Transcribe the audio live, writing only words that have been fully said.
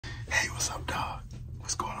Hey, what's up, dog?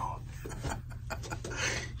 What's going on?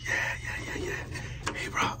 Yeah. Hey,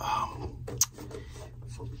 bro,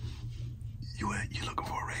 you looking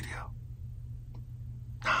for a radio?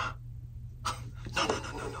 Nah. No.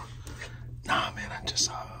 Nah, man, I'm just,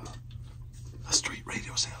 a street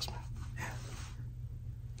radio salesman. Yeah.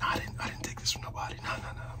 Nah, I didn't take this from nobody. No.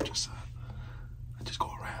 I'm just, I just go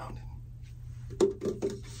around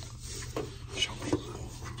and show people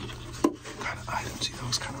kind of items, you know.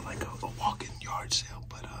 It's kind of like a walk-in yard sale,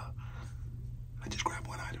 but I just grab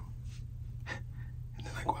one item and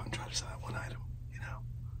then I go out and try to sell that one item, you know.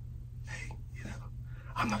 Hey, you know,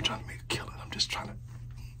 I'm not trying to make a killing. I'm just trying to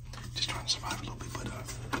survive a little bit. But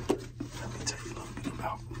let me tell you a little bit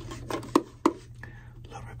about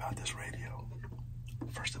this radio.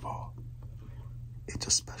 First of all, it's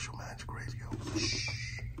a special magic radio. Shh.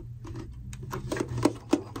 Don't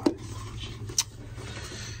tell nobody.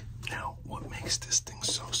 Now, what makes this thing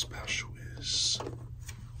so special is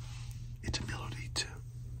its ability to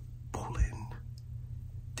pull in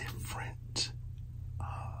different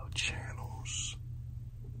channels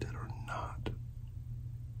that are not,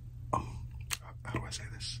 how do I say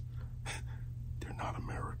this? They're not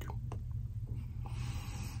American.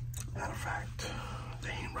 Matter of fact, they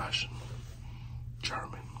ain't Russian,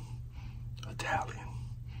 German, Italian,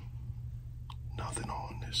 nothing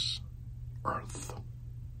on this earth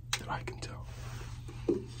that I can tell.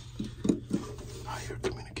 I hear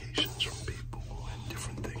communications from people and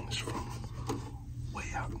different things from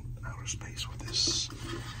way out in outer space with this.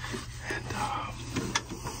 And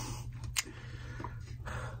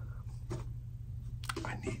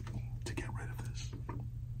I need to get rid of this.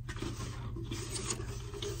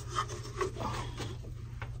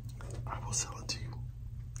 I will sell it to you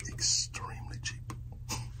extremely cheap.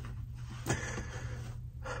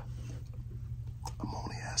 I'm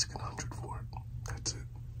only asking 100 for it. That's it.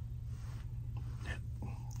 Yeah.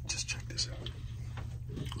 Just check this out.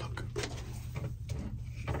 Look.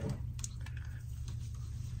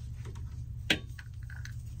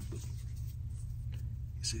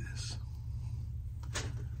 You see this?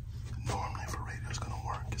 Normally, if a radio's gonna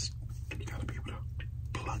work, you gotta be able to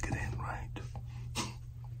plug it in, right?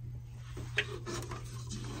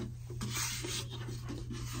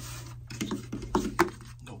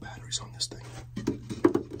 No batteries on this thing.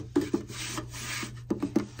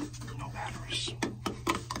 No batteries.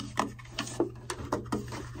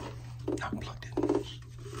 Not plugged in.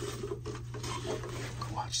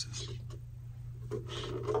 Watch this.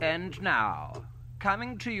 And now,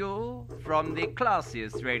 coming to you from the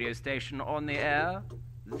classiest radio station on the air,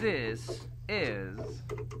 this is...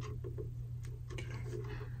 Okay.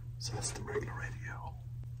 So that's the regular radio.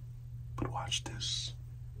 But watch this.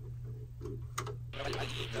 What are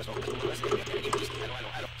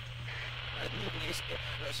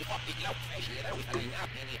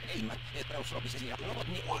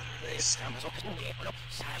they saying?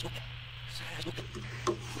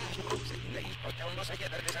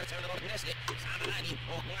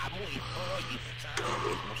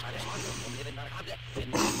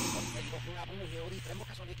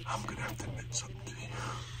 I'm gonna have to admit something to you.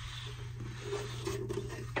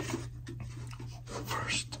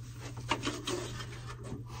 First,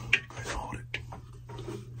 I hold it.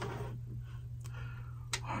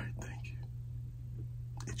 Alright, thank you.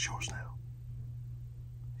 It's yours now.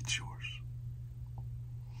 It's yours.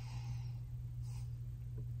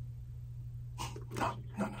 No,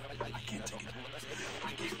 I can't take it.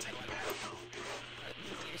 I can't take it back, no.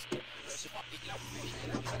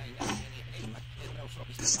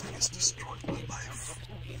 This thing has destroyed my life.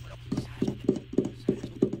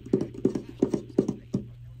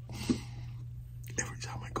 Every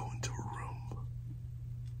time I go into a room,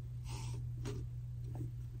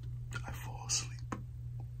 I fall asleep.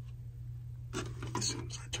 As soon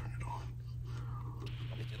as I turn it on,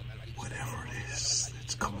 whatever it is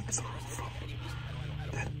that's coming through from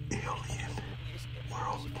that alien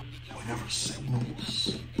world, whatever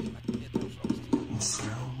signals and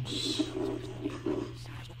sounds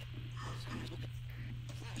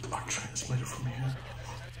are transmitted from here,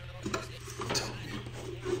 I'm telling you,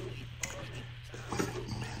 within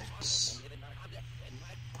minutes,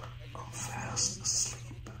 I'm fast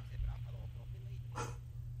asleep.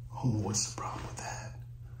 Oh, what's the problem with that?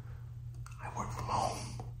 I work from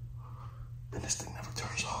home, and this thing never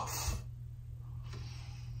turns off.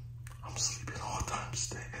 I'm sleeping all times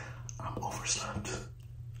today. I'm overslept.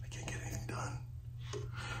 I can't get anything done.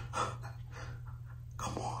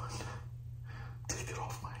 Come on. Take it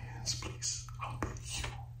off my hands, please. I'll pay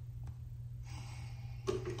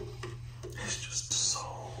you. It's just so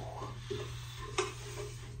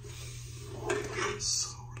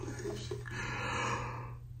relaxing.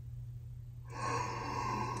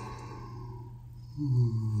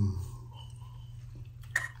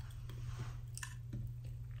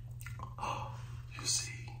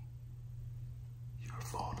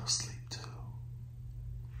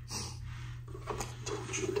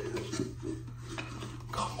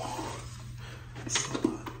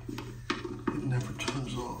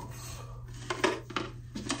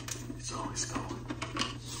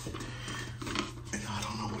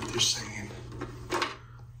 you're saying,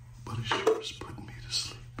 but it sure is putting me to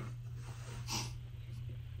sleep.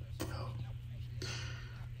 No.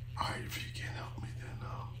 Alright, if you can't help me, then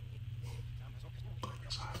I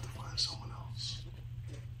guess I have to find someone else.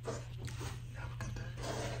 Have a good day.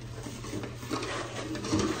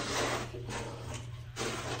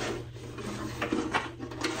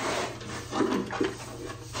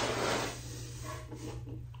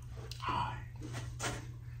 Hi.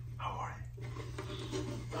 How are you?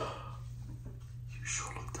 You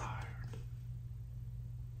sure look tired.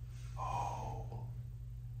 Oh.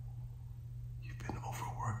 You've been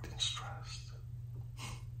overworked and stressed.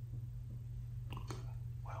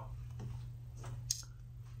 Well,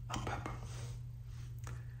 I'm Pepper.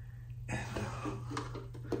 And I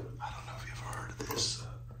don't know if you've ever heard of this.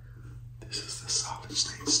 This is the solid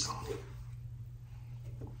state stone.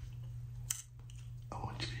 I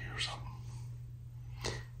want you to hear something.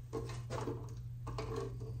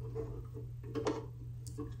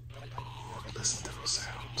 Listen to those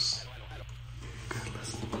sounds. Good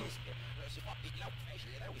listening.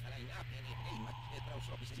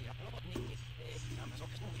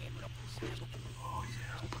 Oh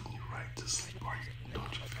yeah, I'm putting you right to sleep.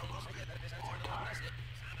 Don't you feel a little bit more tired?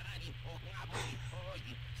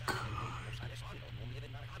 Good.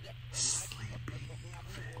 Sleepy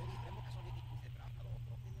fit.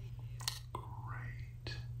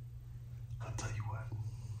 Great. I'll tell you what.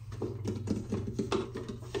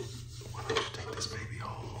 Why don't you take this baby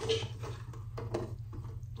home with you?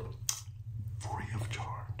 Free of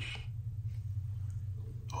charge.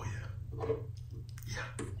 Oh yeah. Yeah.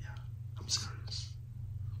 I'm serious.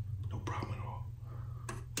 No problem at all.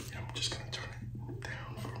 Yeah, I'm just gonna turn it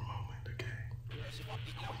down for a moment, okay? When you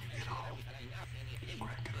get home,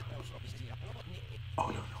 crank it up. Oh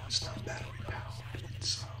no, it's not battery powered.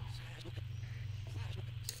 It's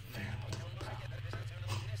fan powered.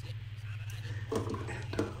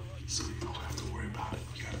 And so you don't have to worry about it.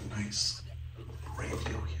 You got a nice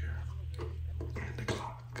radio here and a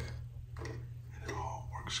clock, and it all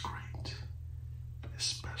works great,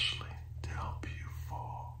 especially to help you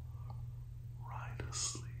fall right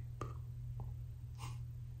asleep.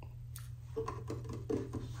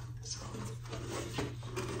 So,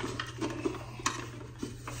 here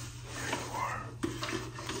you are.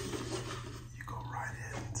 You go right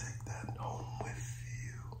ahead and take that home with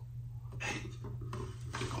you. Hey,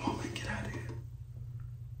 come on, man, get out of here.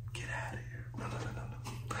 Get out of here. No.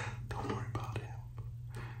 Don't worry about him.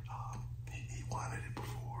 He wanted it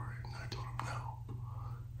before, and I told him no.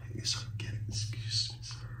 Hey, sir, excuse me,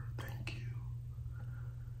 sir. Thank you.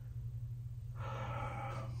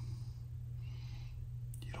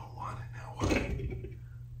 You don't want it now, what?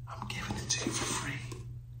 I'm giving it to you for free.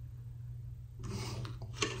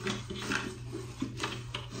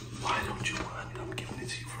 Why don't you want it? I'm giving it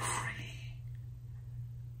to you for free.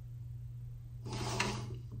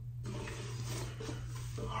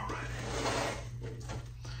 All right.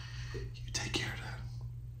 You take care of that.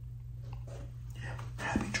 Yeah,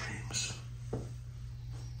 happy dreams.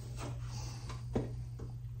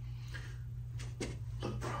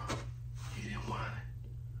 Look, bro, you didn't want it.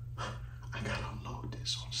 I gotta unload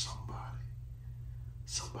this on somebody.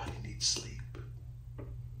 Somebody needs sleep.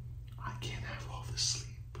 I can't have all this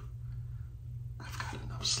sleep. I've got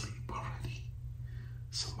enough sleep already.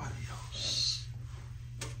 Somebody else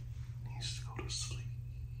needs to go to sleep.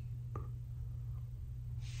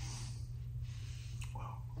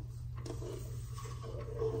 Well,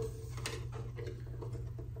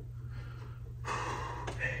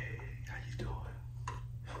 hey, how you doing?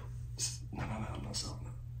 No,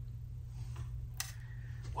 something.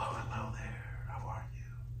 Well, hello there. How are you?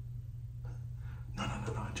 No,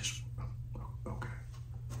 I just, okay.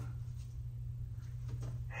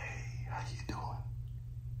 Hey, how you doing?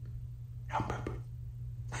 I'm Pepper.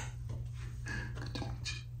 Good to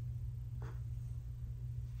meet you.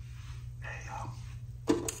 Hey,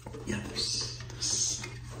 yeah, this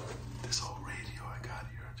old radio I got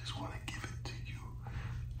here, I just want to give it to you.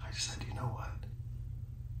 I just said, you know what?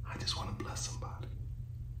 I just want to bless somebody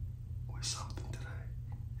with something today.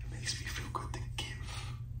 It makes me feel good to give.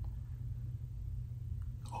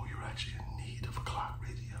 Oh, you're actually in need of a clock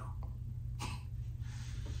radio.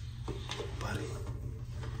 Buddy,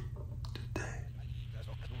 today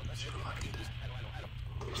is your lucky day.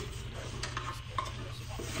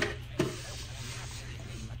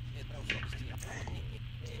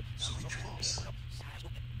 Hey, sweet dreams.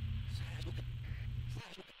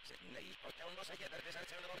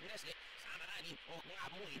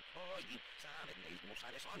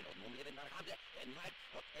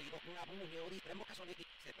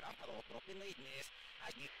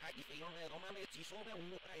 Kaikki filmeet on ametsi Suomen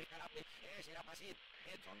ulkoa, eikä läpi, ei siellä pasit,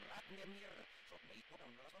 et on ratne mir, sot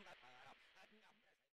meikkudon, raston tapaa.